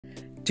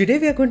Today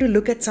we are going to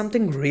look at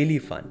something really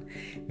fun.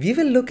 We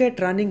will look at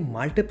running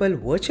multiple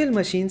virtual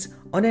machines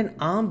on an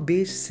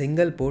ARM-based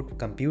single-board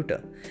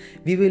computer.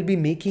 We will be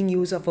making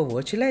use of a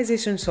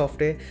virtualization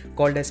software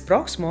called as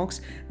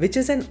Proxmox, which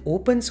is an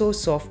open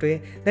source software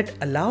that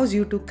allows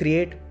you to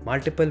create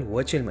multiple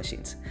virtual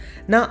machines.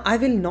 Now, I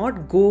will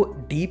not go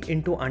deep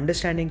into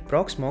understanding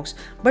Proxmox,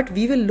 but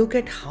we will look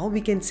at how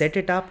we can set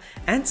it up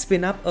and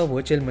spin up a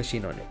virtual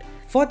machine on it.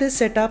 For this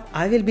setup,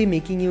 I will be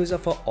making use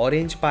of an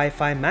Orange Pi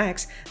 5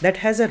 Max that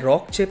has a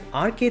Rockchip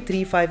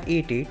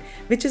RK3588,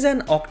 which is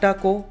an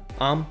octa-core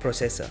ARM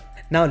processor.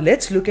 Now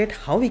let's look at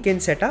how we can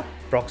set up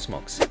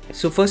Proxmox.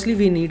 So firstly,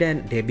 we need a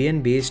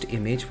Debian based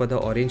image for the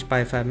Orange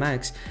Pi 5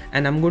 Max,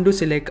 and I'm going to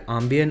select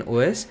Armbian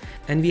OS,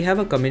 and we have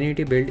a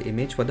community build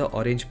image for the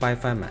Orange Pi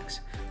 5 Max.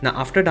 Now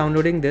after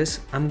downloading this,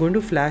 I'm going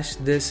to flash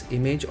this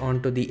image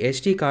onto the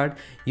SD card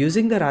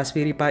using the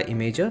Raspberry Pi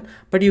imager,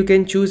 but you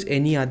can choose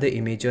any other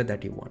imager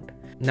that you want.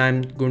 Now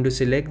I'm going to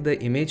select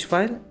the image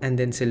file and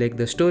then select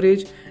the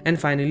storage and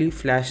finally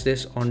flash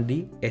this on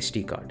the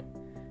SD card.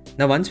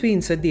 Now once we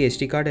insert the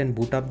SD card and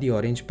boot up the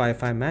Orange Pi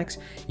 5 Max,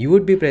 you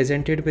would be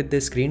presented with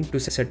this screen to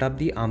set up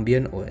the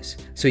Armbian OS.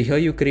 So here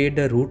you create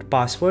the root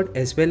password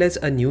as well as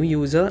a new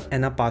user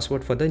and a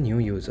password for the new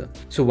user.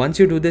 So once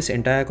you do this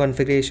entire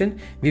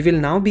configuration, we will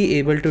now be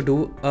able to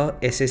do a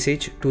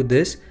SSH to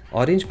this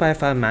Orange Pi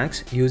 5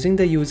 Max using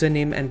the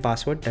username and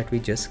password that we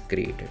just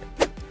created.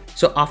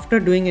 So after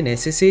doing an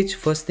SSH,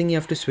 first thing you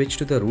have to switch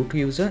to the root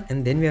user,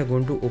 and then we are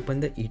going to open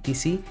the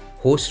etc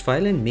host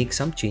file and make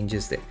some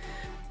changes there.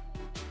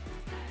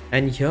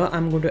 And here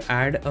I'm going to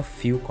add a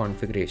few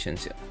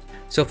configurations here.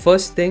 So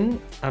first thing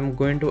I'm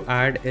going to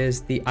add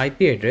is the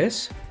IP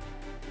address,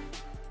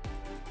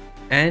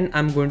 and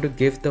I'm going to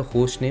give the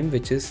host name,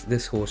 which is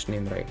this host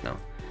name right now,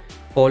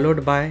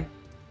 followed by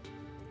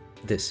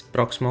this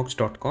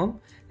proxmox.com,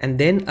 and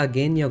then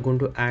again you're going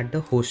to add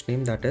the host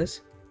name, that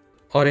is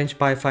Orange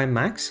Pi 5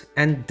 Max,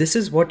 and this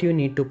is what you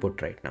need to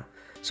put right now.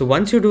 So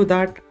once you do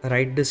that,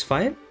 write this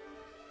file,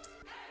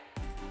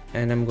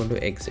 and I'm going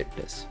to exit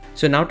this.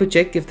 So now to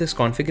check if this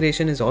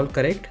configuration is all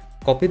correct,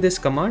 copy this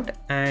command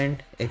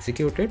and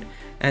execute it,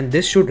 and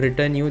this should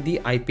return you the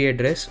IP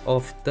address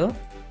of the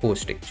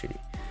host actually.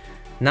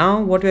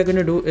 Now what we are going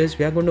to do is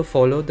we are going to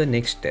follow the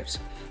next steps.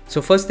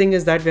 So first thing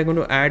is that we are going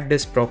to add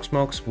this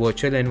Proxmox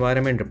virtual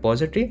environment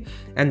repository,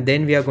 and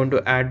then we are going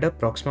to add the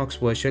Proxmox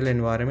virtual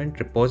environment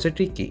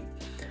repository key.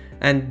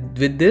 And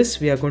with this,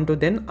 we are going to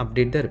then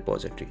update the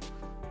repository.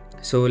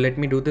 So let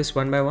me do this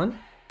one by one.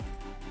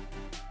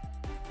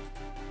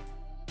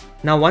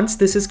 Now once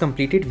this is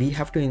completed, we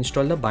have to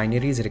install the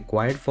binaries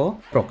required for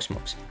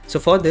Proxmox. So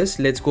for this,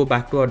 let's go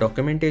back to our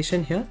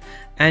documentation here,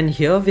 and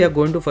here we are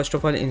going to first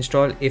of all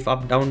install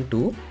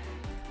ifupdown2,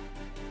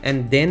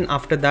 and then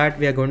after that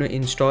we are going to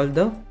install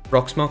the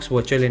Proxmox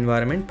virtual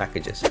environment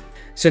packages.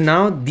 So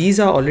now these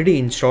are already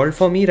installed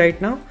for me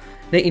right now.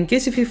 Now in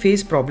case if you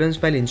face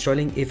problems while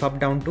installing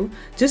ifupdown2,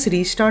 just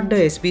restart the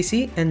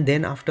SBC and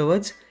then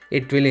afterwards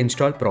it will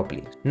install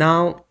properly.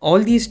 Now all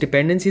these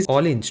dependencies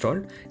all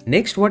installed.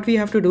 Next what we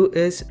have to do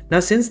is, now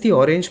since the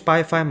Orange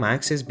Pi 5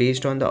 Max is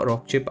based on the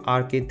Rockchip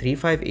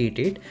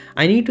RK3588,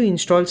 I need to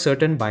install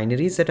certain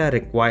binaries that are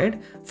required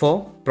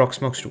for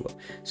Proxmox to work.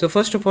 So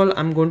first of all,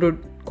 I'm going to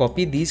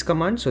copy these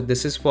commands. So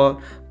this is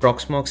for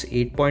Proxmox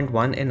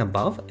 8.1 and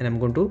above, and I'm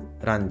going to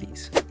run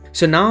these.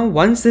 So now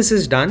once this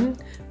is done,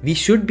 we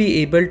should be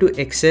able to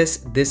access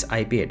this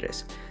IP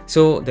address.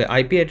 So the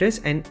IP address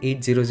and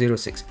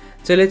 8006.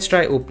 So let's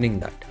try opening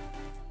that.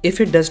 If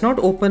it does not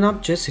open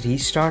up, just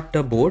restart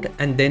the board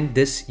and then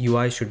this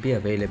UI should be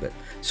available.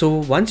 So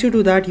once you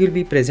do that, you'll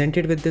be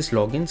presented with this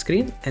login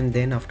screen, and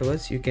then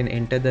afterwards you can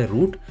enter the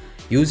root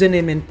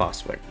username and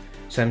password.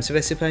 So I'm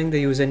specifying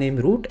the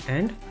username root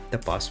and the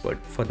password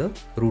for the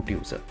root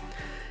user.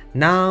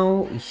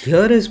 Now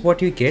here is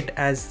what you get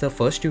as the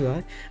first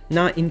UI.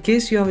 Now in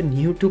case you are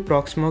new to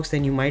Proxmox,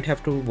 then you might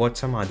have to watch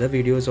some other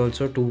videos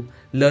also to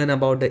learn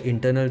about the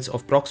internals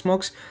of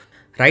Proxmox.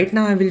 Right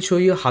now I will show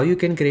you how you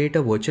can create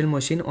a virtual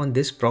machine on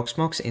this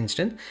Proxmox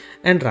instance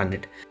and run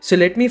it. So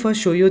let me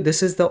first show you,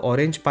 this is the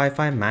Orange Pi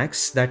 5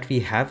 Max that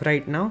we have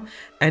right now,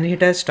 and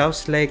it has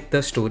stuffs like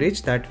the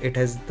storage, that it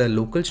has the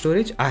local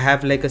storage. I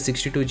have like a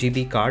 62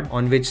 GB card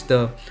on which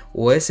the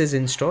OS is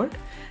installed,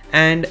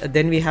 and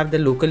then we have the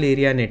local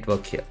area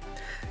network here.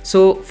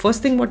 So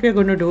first thing what we are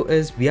going to do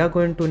is we are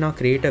going to now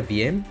create a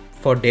VM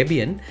for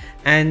Debian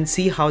and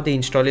see how the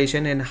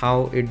installation and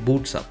how it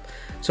boots up.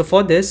 So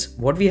for this,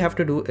 what we have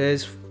to do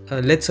is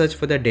let's search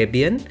for the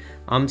Debian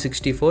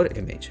ARM64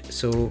 image.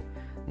 So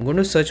I'm going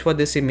to search for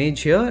this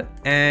image here,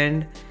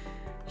 and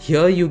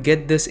here you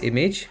get this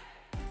image,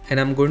 and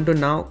I'm going to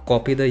now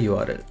copy the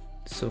URL.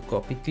 So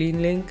copy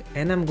clean link,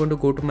 and I'm going to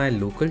go to my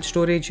local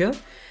storage here,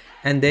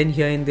 and then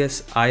here in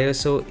this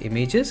ISO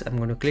images, I'm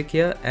going to click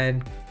here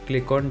and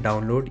click on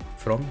download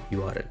from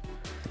URL.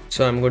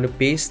 So I'm going to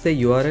paste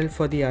the URL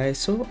for the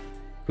ISO,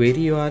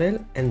 query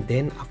URL, and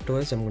then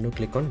afterwards I'm going to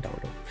click on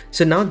download.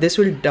 So now this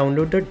will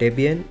download the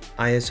Debian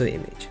ISO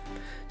image.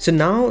 So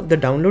now the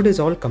download is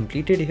all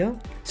completed here.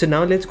 So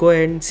now let's go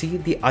ahead and see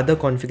the other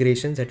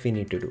configurations that we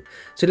need to do.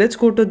 So let's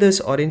go to this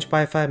Orange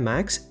Pi 5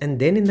 Max, and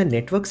then in the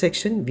network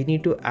section, we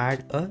need to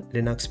add a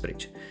Linux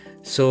bridge.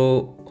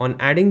 So on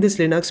adding this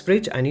Linux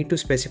bridge, I need to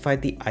specify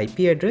the IP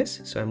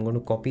address. So I'm going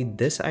to copy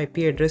this IP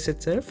address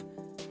itself,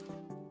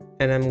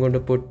 and I'm going to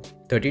put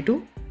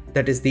 32.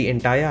 That is the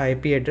entire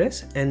IP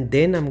address. And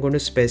then I'm going to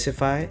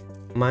specify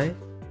my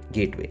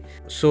gateway.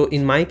 So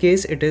in my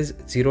case, it is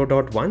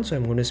 0.1. So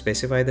I'm going to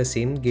specify the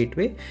same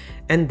gateway.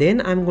 And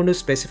then I'm going to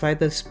specify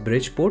this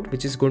bridge port,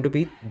 which is going to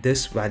be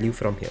this value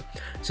from here.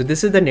 So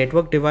this is the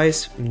network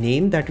device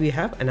name that we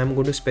have, and I'm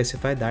going to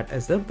specify that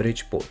as the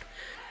bridge port.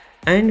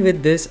 And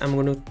with this, I'm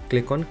going to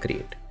click on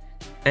create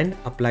and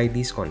apply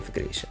these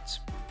configurations.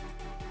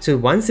 So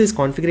once these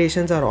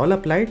configurations are all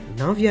applied,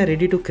 now we are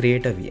ready to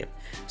create a VM.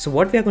 So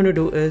what we are going to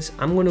do is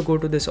I'm going to go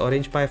to this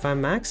Orange Pi 5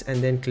 Max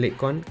and then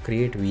click on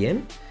create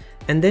VM.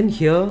 And then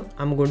here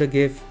I'm going to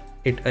give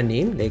it a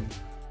name like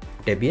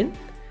Debian.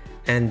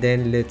 And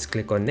then let's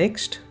click on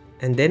next.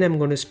 And then I'm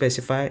going to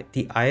specify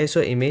the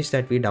ISO image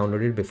that we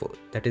downloaded before.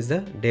 That is the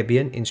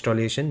Debian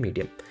installation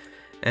medium.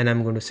 And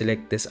I'm going to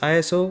select this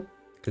ISO.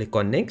 Click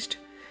on next.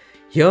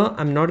 Here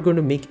I'm not going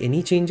to make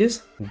any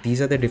changes.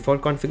 These are the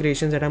default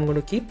configurations that I'm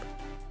going to keep.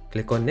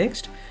 Click on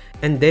next,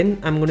 and then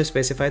I'm going to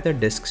specify the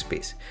disk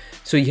space.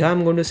 So here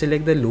I'm going to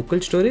select the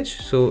local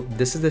storage. So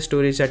this is the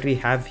storage that we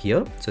have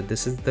here. So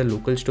this is the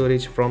local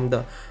storage from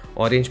the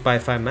Orange Pi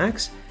 5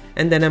 Max,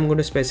 and then I'm going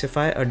to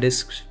specify a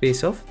disk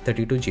space of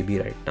 32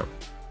 GB right now.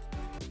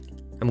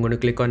 I'm going to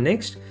click on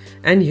next,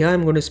 and here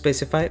I'm going to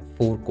specify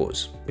 4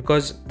 cores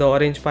because the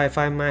Orange Pi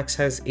 5 Max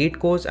has 8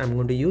 cores. I'm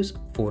going to use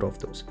 4 of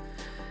those.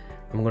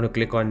 I'm going to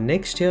click on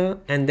next here,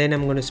 and then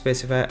I'm going to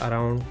specify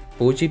around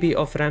 4 GB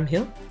of RAM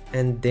here,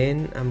 and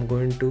then I'm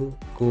going to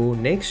go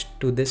next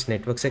to this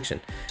network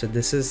section. So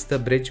this is the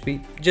bridge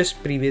we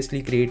just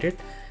previously created,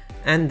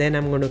 and then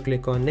I'm going to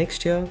click on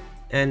next here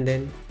and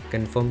then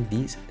confirm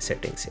these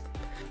settings here.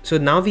 So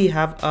now we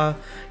have a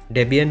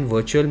Debian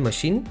virtual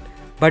machine.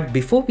 But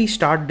before we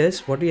start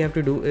this, what we have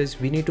to do is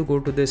we need to go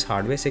to this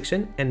hardware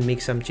section and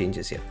make some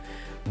changes here.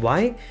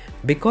 Why?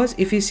 Because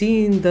if you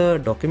see in the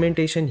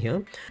documentation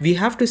here, we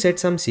have to set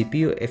some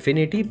CPU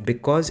affinity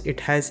because it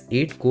has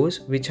 8 cores,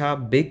 which are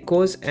big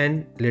cores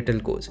and little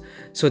cores.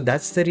 So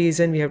that's the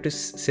reason we have to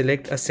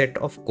select a set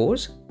of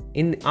cores.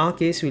 In our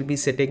case, we'll be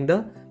setting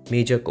the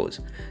major cores.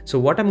 So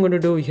what I'm going to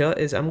do here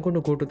is I'm going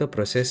to go to the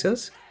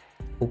processors,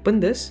 open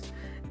this,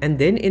 and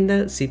then in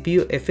the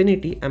CPU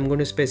affinity, I'm going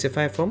to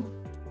specify from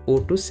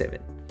 4 to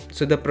 7.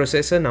 So the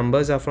processor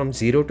numbers are from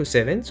 0 to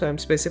 7. So I'm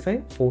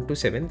specifying 4 to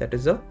 7. That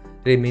is the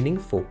remaining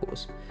 4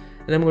 cores.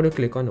 And I'm going to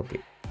click on OK.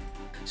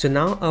 So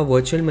now our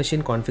virtual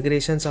machine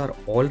configurations are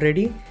all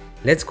ready.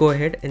 Let's go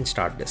ahead and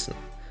start this now.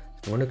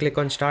 I'm going to click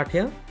on start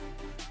here.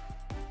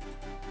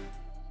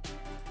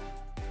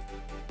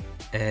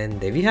 And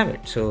there we have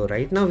it. So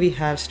right now we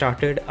have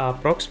started our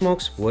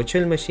Proxmox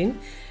virtual machine,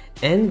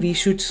 and we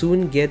should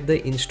soon get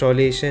the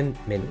installation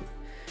menu.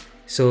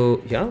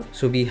 So yeah,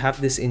 so we have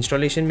this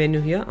installation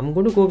menu here. I'm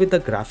going to go with the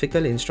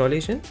graphical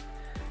installation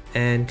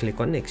and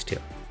click on next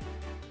here.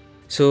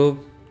 So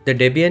the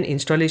Debian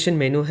installation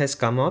menu has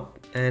come up,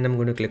 and I'm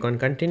going to click on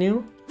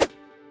continue.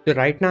 So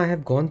right now I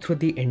have gone through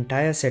the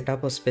entire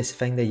setup of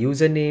specifying the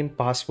username,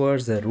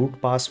 passwords, the root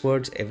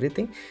passwords,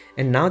 everything.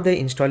 And now the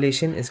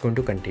installation is going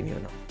to continue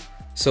now.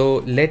 So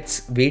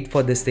let's wait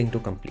for this thing to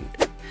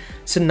complete.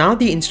 So now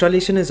the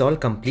installation is all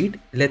complete.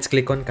 Let's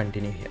click on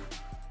continue here.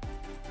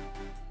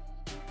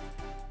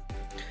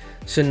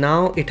 So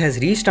now it has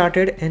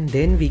restarted, and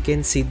then we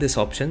can see this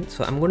option.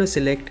 So I'm going to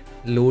select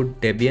load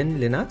Debian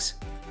Linux,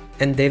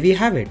 and there we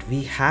have it.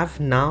 We have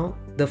now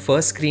the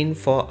first screen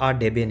for our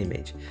Debian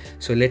image.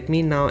 So let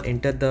me now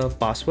enter the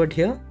password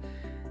here.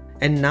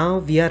 And now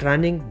we are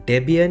running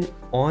Debian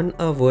on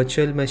a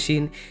virtual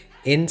machine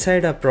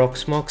inside a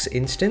Proxmox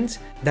instance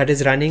that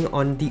is running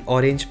on the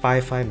Orange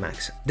Pi 5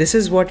 Max. This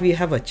is what we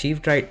have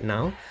achieved right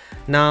now.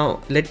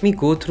 Now let me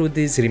go through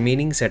these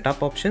remaining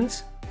setup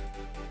options.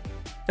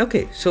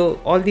 Okay,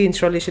 so all the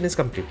installation is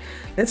complete.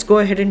 Let's go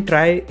ahead and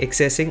try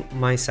accessing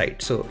my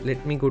site. So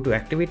let me go to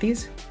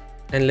activities,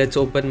 and let's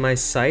open my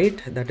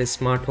site, that is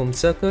Smart Home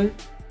Circle,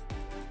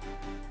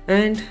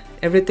 and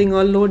everything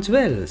all loads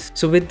well.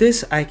 So with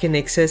this, I can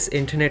access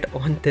internet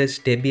on this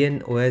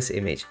Debian OS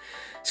image.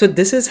 So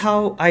this is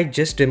how I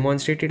just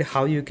demonstrated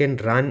how you can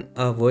run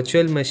a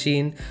virtual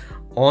machine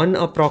on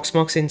a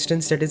Proxmox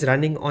instance that is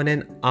running on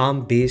an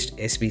ARM based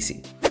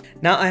SBC.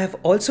 Now I have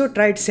also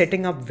tried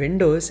setting up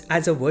Windows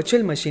as a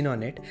virtual machine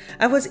on it.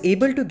 I was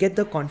able to get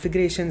the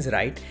configurations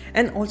right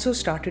and also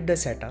started the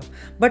setup,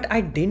 but I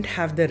didn't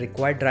have the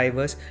required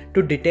drivers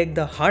to detect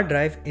the hard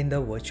drive in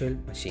the virtual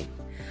machine.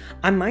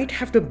 I might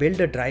have to build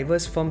the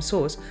drivers from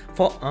source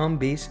for ARM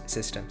based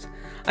systems.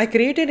 I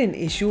created an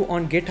issue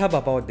on GitHub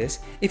about this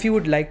if you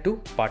would like to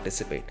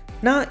participate.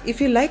 Now, if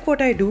you like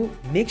what I do,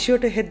 make sure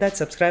to hit that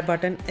subscribe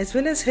button as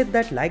well as hit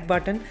that like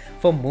button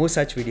for more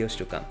such videos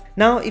to come.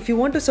 Now, if you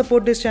want to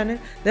support this channel,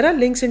 there are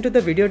links into the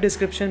video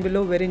description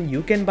below wherein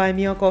you can buy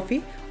me a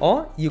coffee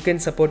or you can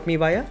support me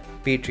via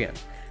Patreon.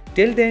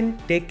 Till then,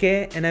 take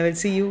care and I will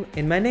see you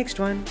in my next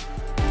one.